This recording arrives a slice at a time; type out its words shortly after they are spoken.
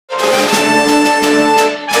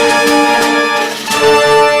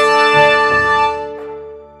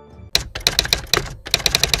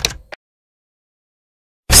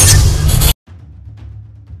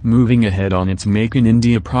Moving ahead on its Make in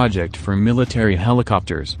India project for military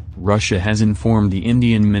helicopters, Russia has informed the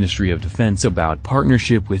Indian Ministry of Defense about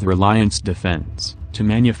partnership with Reliance Defense to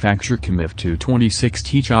manufacture Kamov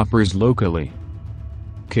Ka-226T choppers locally.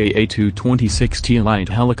 Ka-226T light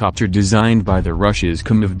helicopter designed by the Russia's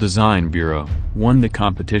Kamov Design Bureau won the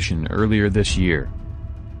competition earlier this year.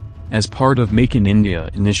 As part of Make in India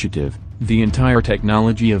initiative, the entire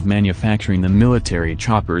technology of manufacturing the military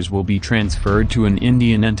choppers will be transferred to an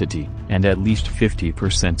Indian entity, and at least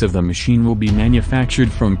 50% of the machine will be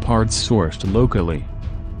manufactured from parts sourced locally.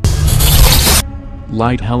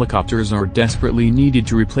 Light helicopters are desperately needed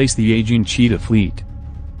to replace the aging CHEETAH fleet.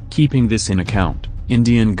 Keeping this in account,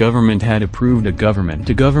 Indian government had approved a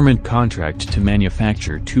government-to-government contract to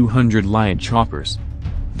manufacture 200 light choppers.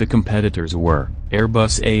 The competitors were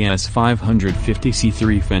Airbus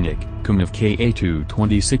AS550C3 Fennec, Kamov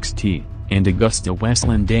Ka-226T, and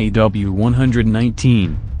AgustaWestland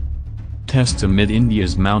AW119. Tests amid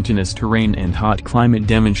India's mountainous terrain and hot climate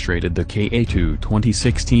demonstrated the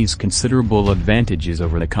Ka-226T's considerable advantages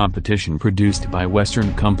over the competition produced by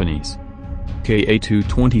Western companies.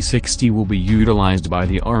 Ka-226T will be utilized by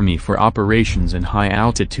the Army for operations in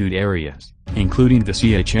high-altitude areas, including the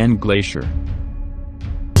Siachen Glacier.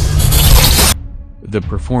 The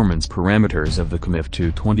performance parameters of the Kamov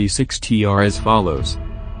Ka-226T are as follows.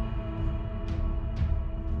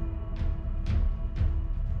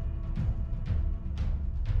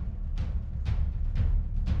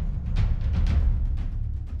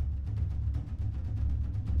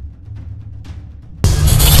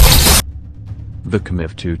 The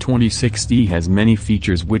Kamov Ka-226T has many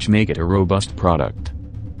features which make it a robust product.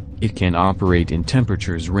 It can operate in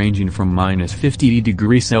temperatures ranging from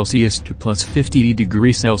 -50°C to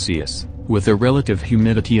 +50°C, with a relative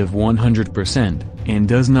humidity of 100%, and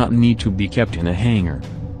does not need to be kept in a hangar.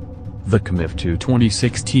 The Kamov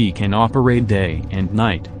Ka-226T can operate day and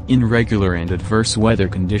night, in regular and adverse weather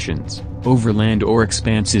conditions, over land or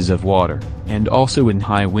expanses of water, and also in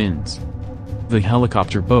high winds. The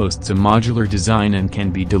helicopter boasts a modular design and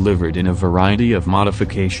can be delivered in a variety of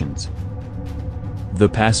modifications. The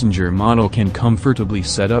passenger model can comfortably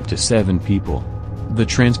set up to 7 people. The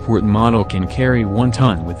transport model can carry 1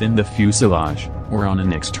 ton within the fuselage, or on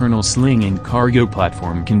an external sling, and cargo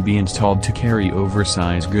platform can be installed to carry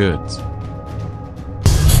oversized goods.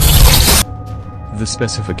 The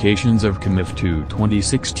specifications of Kamov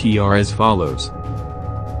Ka-226T are as follows.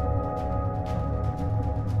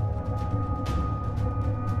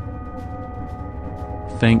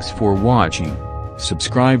 Thanks for watching.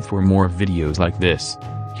 Subscribe for more videos like this.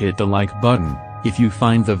 Hit the like button if you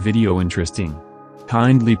find the video interesting.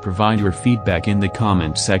 Kindly provide your feedback in the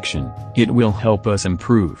comment section, it will help us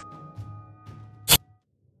improve.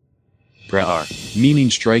 PRAR,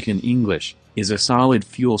 meaning strike in English, is a solid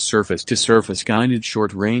fuel surface-to-surface guided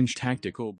short-range tactical